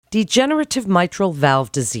Degenerative mitral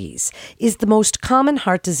valve disease is the most common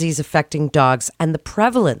heart disease affecting dogs, and the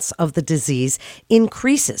prevalence of the disease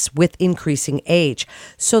increases with increasing age,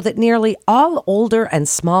 so that nearly all older and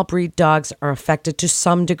small breed dogs are affected to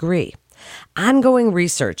some degree. Ongoing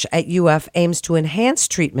research at UF aims to enhance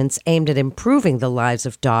treatments aimed at improving the lives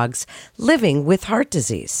of dogs living with heart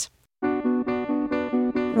disease.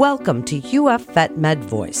 Welcome to UF Vet Med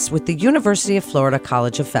Voice with the University of Florida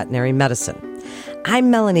College of Veterinary Medicine.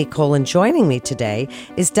 I'm Melanie Cole, and joining me today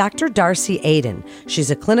is Dr. Darcy Aden.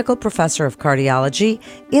 She's a clinical professor of cardiology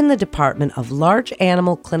in the Department of Large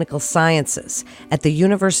Animal Clinical Sciences at the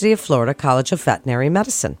University of Florida College of Veterinary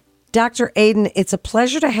Medicine. Dr. Aden, it's a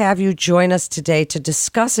pleasure to have you join us today to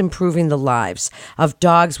discuss improving the lives of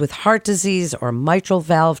dogs with heart disease or mitral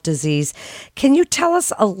valve disease. Can you tell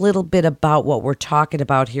us a little bit about what we're talking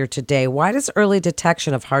about here today? Why does early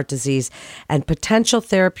detection of heart disease and potential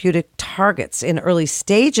therapeutic targets in early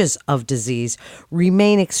stages of disease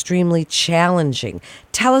remain extremely challenging?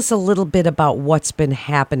 Tell us a little bit about what's been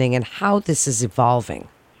happening and how this is evolving.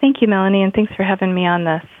 Thank you, Melanie, and thanks for having me on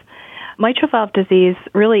this. Mitral valve disease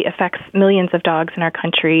really affects millions of dogs in our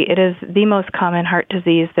country. It is the most common heart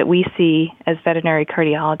disease that we see as veterinary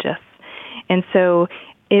cardiologists. And so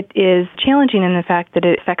it is challenging in the fact that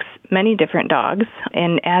it affects many different dogs.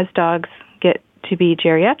 And as dogs get to be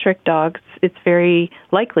geriatric dogs, it's very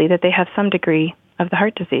likely that they have some degree of the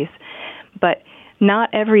heart disease. But not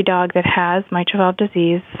every dog that has mitral valve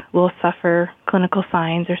disease will suffer clinical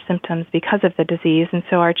signs or symptoms because of the disease. And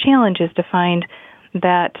so our challenge is to find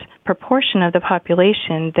that proportion of the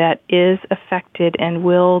population that is affected and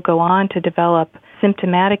will go on to develop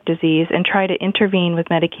symptomatic disease and try to intervene with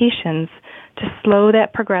medications to slow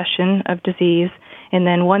that progression of disease. And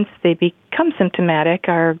then once they become symptomatic,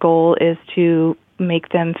 our goal is to make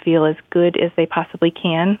them feel as good as they possibly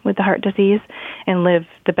can with the heart disease and live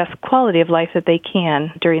the best quality of life that they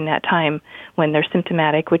can during that time when they're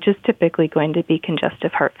symptomatic, which is typically going to be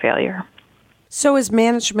congestive heart failure. So has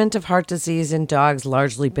management of heart disease in dogs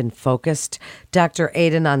largely been focused, Dr.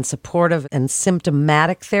 Aden, on supportive and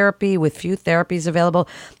symptomatic therapy with few therapies available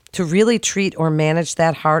to really treat or manage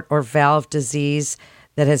that heart or valve disease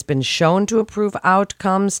that has been shown to improve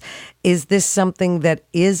outcomes? Is this something that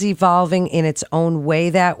is evolving in its own way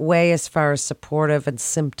that way as far as supportive and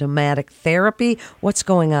symptomatic therapy? What's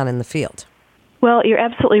going on in the field? Well, you're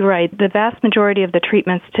absolutely right. The vast majority of the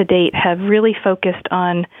treatments to date have really focused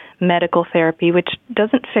on medical therapy, which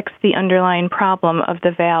doesn't fix the underlying problem of the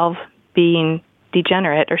valve being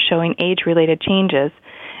degenerate or showing age-related changes.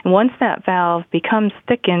 And once that valve becomes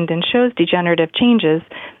thickened and shows degenerative changes,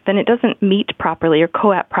 then it doesn't meet properly or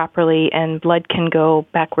coapt properly, and blood can go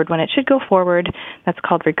backward when it should go forward. That's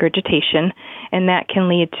called regurgitation, and that can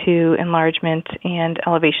lead to enlargement and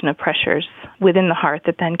elevation of pressures within the heart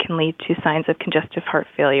that then can lead to signs of congestive heart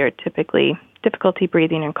failure, typically difficulty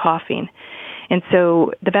breathing and coughing. And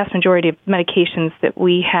so the vast majority of medications that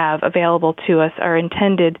we have available to us are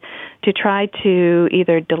intended to try to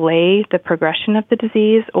either delay the progression of the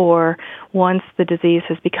disease or, once the disease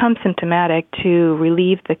has become symptomatic, to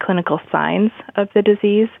relieve the clinical signs of the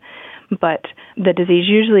disease. But the disease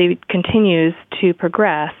usually continues to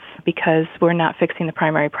progress because we're not fixing the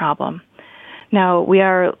primary problem. Now, we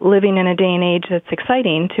are living in a day and age that's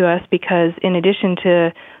exciting to us because, in addition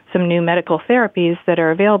to some new medical therapies that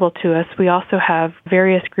are available to us, we also have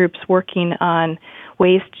various groups working on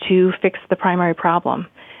ways to fix the primary problem.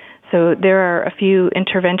 So there are a few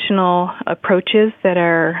interventional approaches that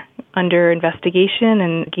are under investigation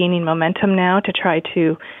and gaining momentum now to try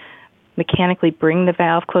to mechanically bring the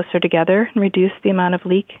valve closer together and reduce the amount of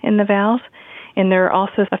leak in the valve. And there are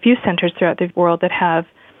also a few centers throughout the world that have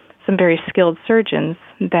some very skilled surgeons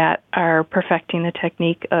that are perfecting the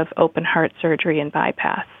technique of open heart surgery and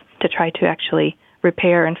bypass to try to actually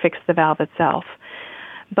repair and fix the valve itself.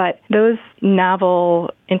 But those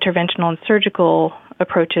novel interventional and surgical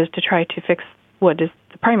approaches to try to fix what is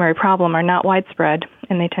the primary problem are not widespread,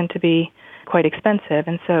 and they tend to be quite expensive.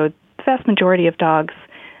 And so the vast majority of dogs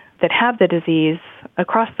that have the disease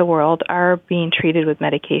across the world are being treated with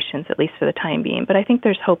medications, at least for the time being. But I think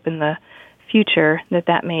there's hope in the future that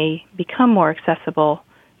that may become more accessible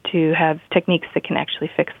to have techniques that can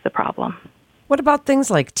actually fix the problem. What about things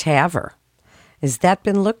like TAVR? Has that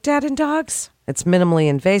been looked at in dogs? It's minimally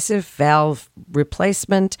invasive, valve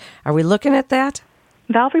replacement. Are we looking at that?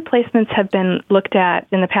 Valve replacements have been looked at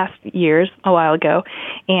in the past years, a while ago,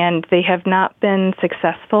 and they have not been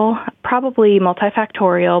successful, probably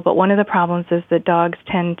multifactorial, but one of the problems is that dogs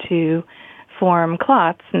tend to form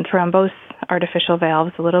clots and thrombose artificial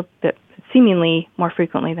valves a little bit seemingly more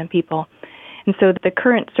frequently than people. And so the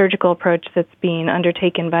current surgical approach that's being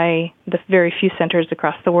undertaken by the very few centers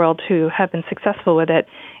across the world who have been successful with it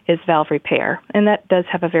is valve repair, and that does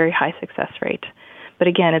have a very high success rate. But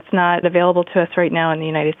again, it's not available to us right now in the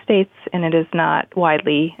United States, and it is not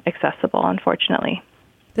widely accessible, unfortunately.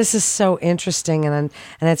 This is so interesting, and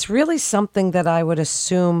it's really something that I would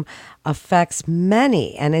assume affects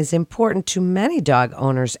many and is important to many dog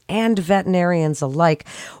owners and veterinarians alike.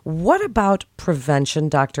 What about prevention,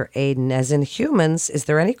 Dr. Aden? As in humans, is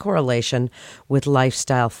there any correlation with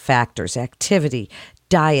lifestyle factors, activity,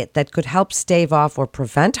 diet that could help stave off or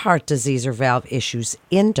prevent heart disease or valve issues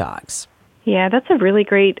in dogs? Yeah, that's a really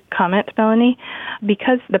great comment, Melanie,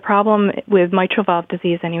 because the problem with mitral valve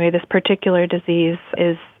disease, anyway, this particular disease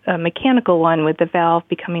is a mechanical one with the valve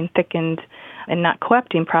becoming thickened and not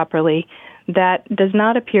coapting properly. That does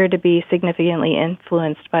not appear to be significantly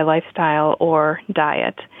influenced by lifestyle or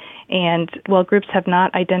diet. And while groups have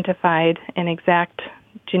not identified an exact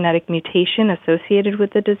genetic mutation associated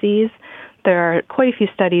with the disease, there are quite a few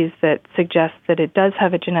studies that suggest that it does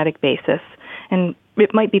have a genetic basis, and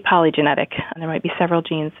it might be polygenetic, and there might be several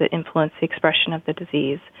genes that influence the expression of the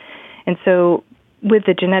disease. And so with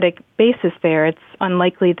the genetic basis there, it's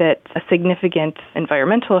unlikely that a significant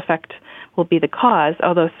environmental effect will be the cause,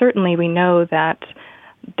 although certainly we know that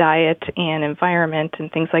diet and environment and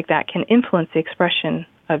things like that can influence the expression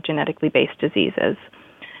of genetically based diseases.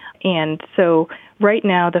 And so right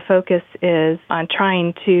now the focus is on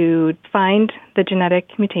trying to find the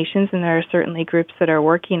genetic mutations, and there are certainly groups that are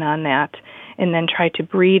working on that, and then try to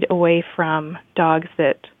breed away from dogs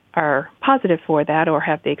that are positive for that or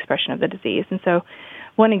have the expression of the disease. And so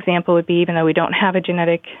one example would be, even though we don't have a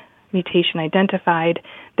genetic mutation identified,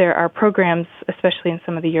 there are programs, especially in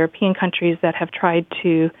some of the European countries, that have tried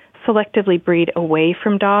to selectively breed away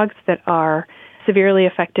from dogs that are severely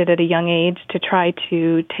affected at a young age to try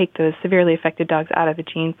to take those severely affected dogs out of the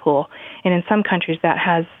gene pool. And in some countries that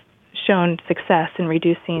has shown success in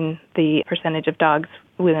reducing the percentage of dogs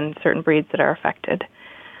within certain breeds that are affected.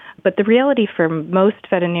 But the reality for most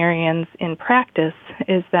veterinarians in practice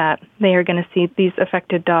is that they are going to see these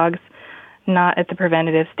affected dogs not at the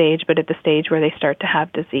preventative stage, but at the stage where they start to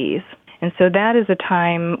have disease. And so that is a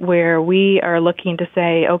time where we are looking to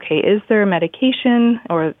say, okay, is there a medication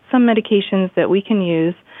or some medications that we can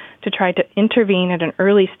use to try to intervene at an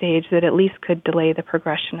early stage that at least could delay the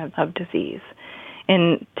progression of disease?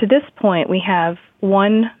 And to this point, we have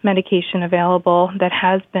one medication available that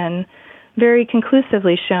has been very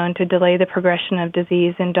conclusively shown to delay the progression of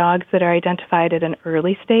disease in dogs that are identified at an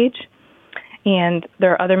early stage. And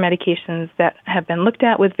there are other medications that have been looked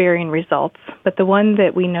at with varying results, but the one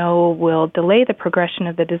that we know will delay the progression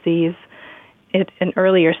of the disease at an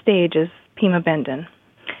earlier stage is pimobendan.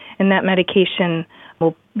 And that medication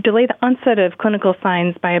will delay the onset of clinical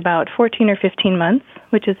signs by about 14 or 15 months,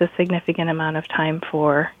 which is a significant amount of time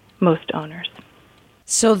for most owners.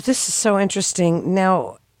 So this is so interesting.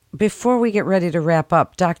 Now, before we get ready to wrap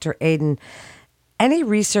up, Dr. Aden, any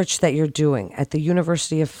research that you're doing at the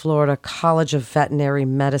University of Florida College of Veterinary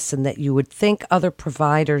Medicine that you would think other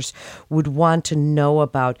providers would want to know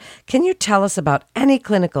about, can you tell us about any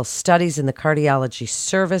clinical studies in the cardiology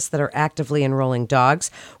service that are actively enrolling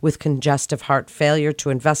dogs with congestive heart failure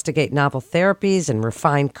to investigate novel therapies and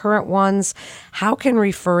refine current ones? How can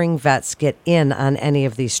referring vets get in on any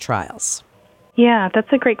of these trials? Yeah, that's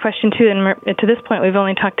a great question, too. And to this point, we've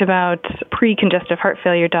only talked about pre-congestive heart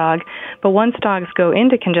failure dog. But once dogs go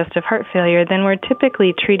into congestive heart failure, then we're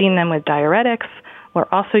typically treating them with diuretics. We're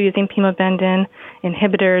also using pimobendan,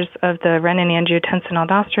 inhibitors of the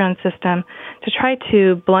renin-angiotensin-aldosterone system, to try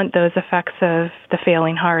to blunt those effects of the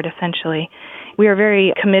failing heart, essentially. We are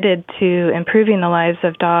very committed to improving the lives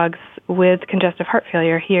of dogs with congestive heart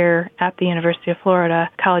failure here at the University of Florida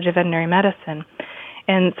College of Veterinary Medicine.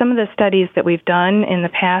 And some of the studies that we've done in the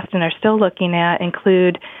past and are still looking at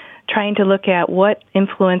include trying to look at what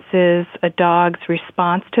influences a dog's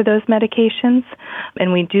response to those medications.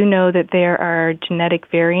 And we do know that there are genetic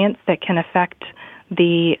variants that can affect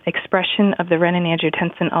the expression of the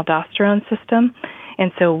renin-angiotensin-aldosterone system.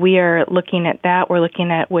 And so we are looking at that. We're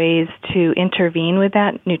looking at ways to intervene with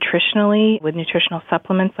that nutritionally, with nutritional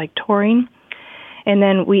supplements like taurine. And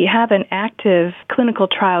then we have an active clinical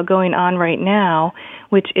trial going on right now,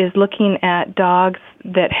 which is looking at dogs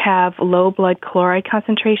that have low blood chloride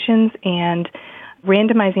concentrations and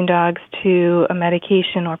randomizing dogs to a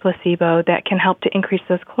medication or placebo that can help to increase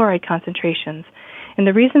those chloride concentrations. And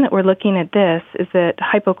the reason that we're looking at this is that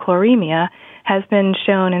hypochloremia has been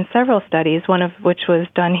shown in several studies, one of which was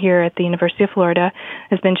done here at the University of Florida,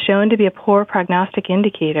 has been shown to be a poor prognostic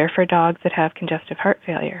indicator for dogs that have congestive heart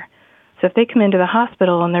failure. So if they come into the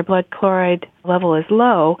hospital and their blood chloride level is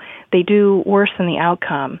low, they do worsen the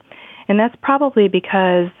outcome. And that's probably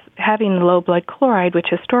because having low blood chloride, which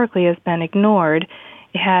historically has been ignored,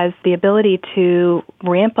 has the ability to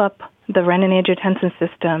ramp up the renin-angiotensin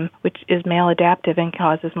system, which is maladaptive and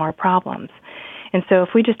causes more problems. And so if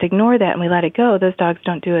we just ignore that and we let it go, those dogs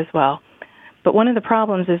don't do as well. But one of the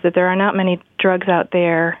problems is that there are not many drugs out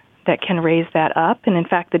there that can raise that up. And in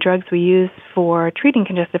fact, the drugs we use for treating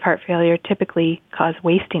congestive heart failure typically cause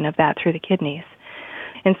wasting of that through the kidneys.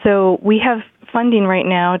 And so we have funding right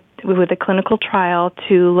now with a clinical trial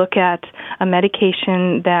to look at a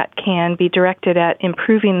medication that can be directed at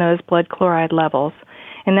improving those blood chloride levels.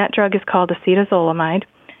 And that drug is called acetazolamide.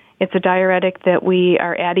 It's a diuretic that we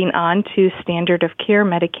are adding on to standard of care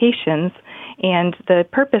medications. And the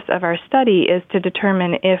purpose of our study is to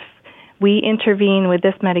determine if we intervene with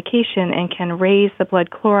this medication and can raise the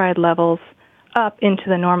blood chloride levels up into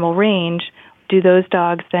the normal range, do those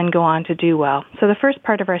dogs then go on to do well? So the first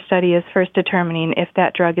part of our study is first determining if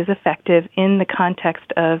that drug is effective in the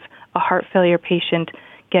context of a heart failure patient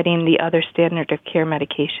getting the other standard of care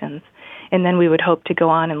medications. And then we would hope to go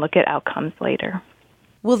on and look at outcomes later.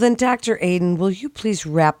 Well, then, Dr. Aden, will you please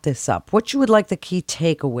wrap this up? What you would like the key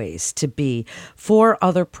takeaways to be for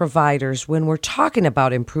other providers when we're talking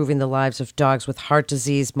about improving the lives of dogs with heart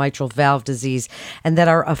disease, mitral valve disease, and that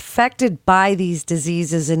are affected by these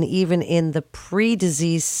diseases and even in the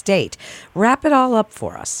pre-disease state? Wrap it all up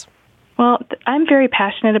for us. Well, I'm very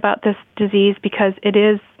passionate about this disease because it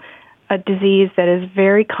is a disease that is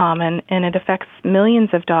very common and it affects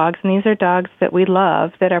millions of dogs, and these are dogs that we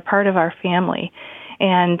love that are part of our family.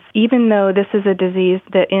 And even though this is a disease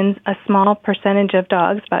that in a small percentage of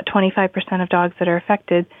dogs, about 25% of dogs that are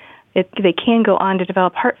affected, they can go on to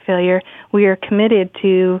develop heart failure, we are committed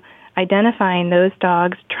to identifying those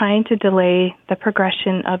dogs, trying to delay the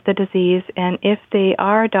progression of the disease, and if they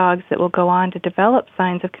are dogs that will go on to develop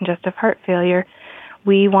signs of congestive heart failure,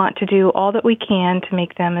 we want to do all that we can to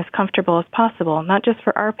make them as comfortable as possible, not just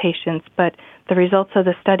for our patients, but the results of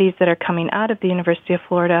the studies that are coming out of the University of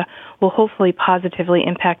Florida will hopefully positively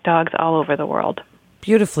impact dogs all over the world.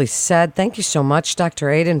 Beautifully said. Thank you so much, Dr.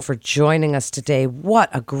 Aden, for joining us today. What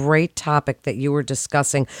a great topic that you were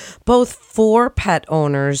discussing, both for pet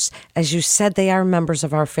owners, as you said, they are members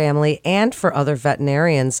of our family, and for other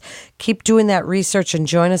veterinarians. Keep doing that research and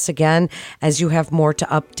join us again as you have more to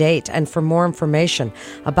update. And for more information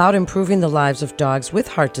about improving the lives of dogs with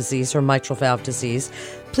heart disease or mitral valve disease,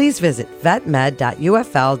 please visit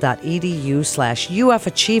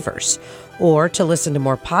vetmed.ufl.edu/ufachievers. or to listen to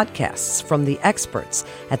more podcasts from the experts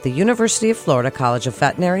at the University of Florida College of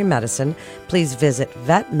Veterinary Medicine, please visit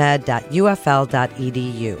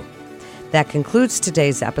vetmed.ufl.edu. That concludes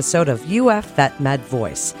today's episode of UF Vet Med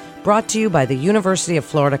Voice, brought to you by the University of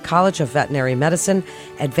Florida College of Veterinary Medicine,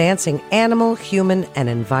 advancing animal, human, and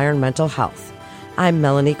environmental health. I'm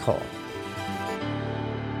Melanie Cole.